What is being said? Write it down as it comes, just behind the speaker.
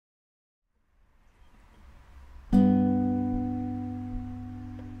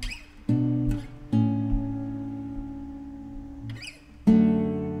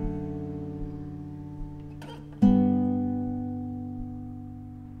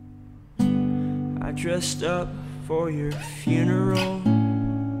I dressed up for your funeral,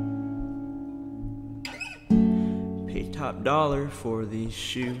 paid top dollar for these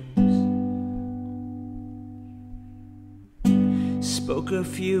shoes, spoke a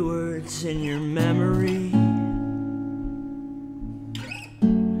few words in your memory,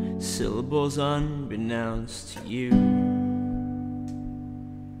 syllables unbeknownst to you.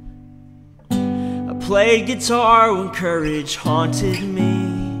 I played guitar when courage haunted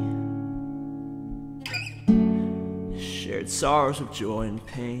me, shared sorrows with joy and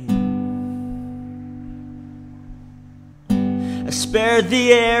pain. I spared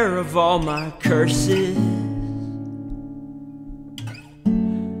the air of all my curses,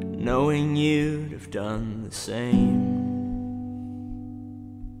 knowing you'd have done the same.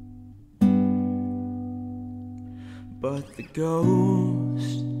 But the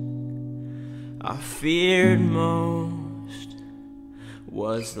ghost I feared most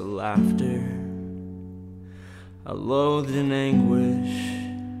was the laughter I loathed in anguish.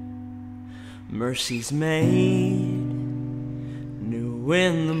 Mercies made new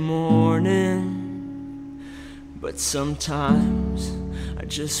in the morning, but sometimes I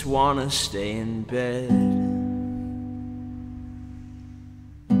just wanna stay in bed.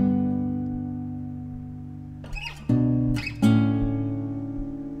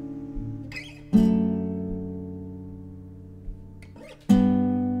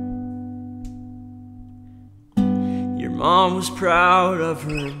 Mom was proud of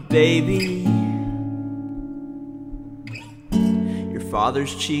her baby. Your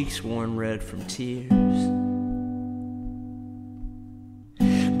father's cheeks worn red from tears.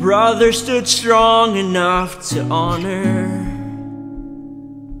 Brother stood strong enough to honor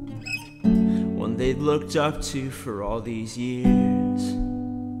one they'd looked up to for all these years.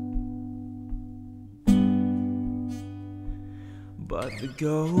 But the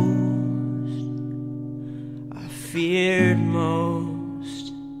ghost I feared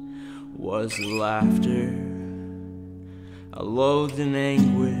most was the laughter I loathed in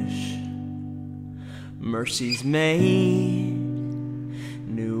anguish. Mercies made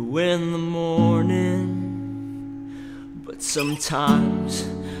new in the morning, but sometimes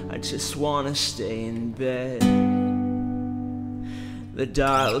I just wanna stay in bed. The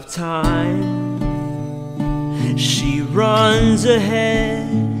dial of time, she runs ahead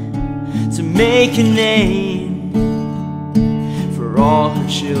to make a name for all her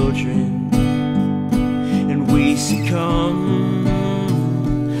children, and we succumb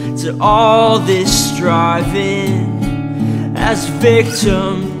to all this striving as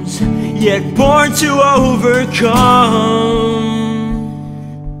victims, yet born to overcome.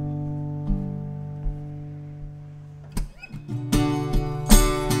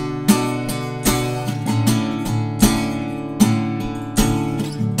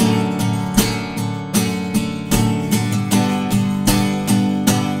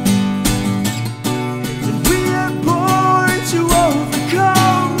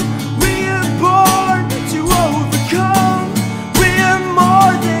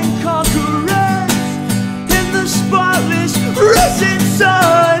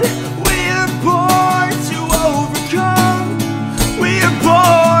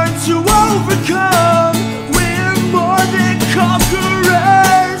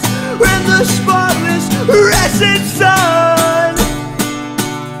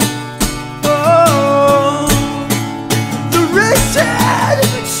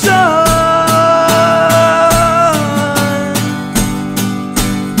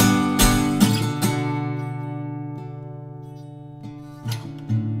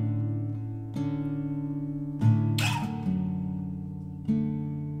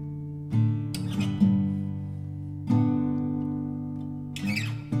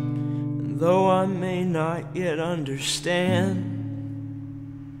 Though I may not yet understand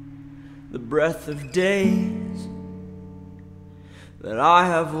the breadth of days that I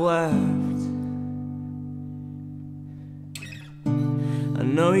have left, I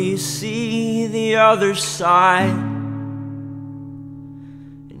know you see the other side,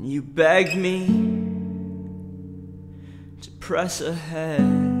 and you beg me to press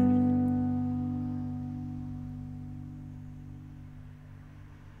ahead.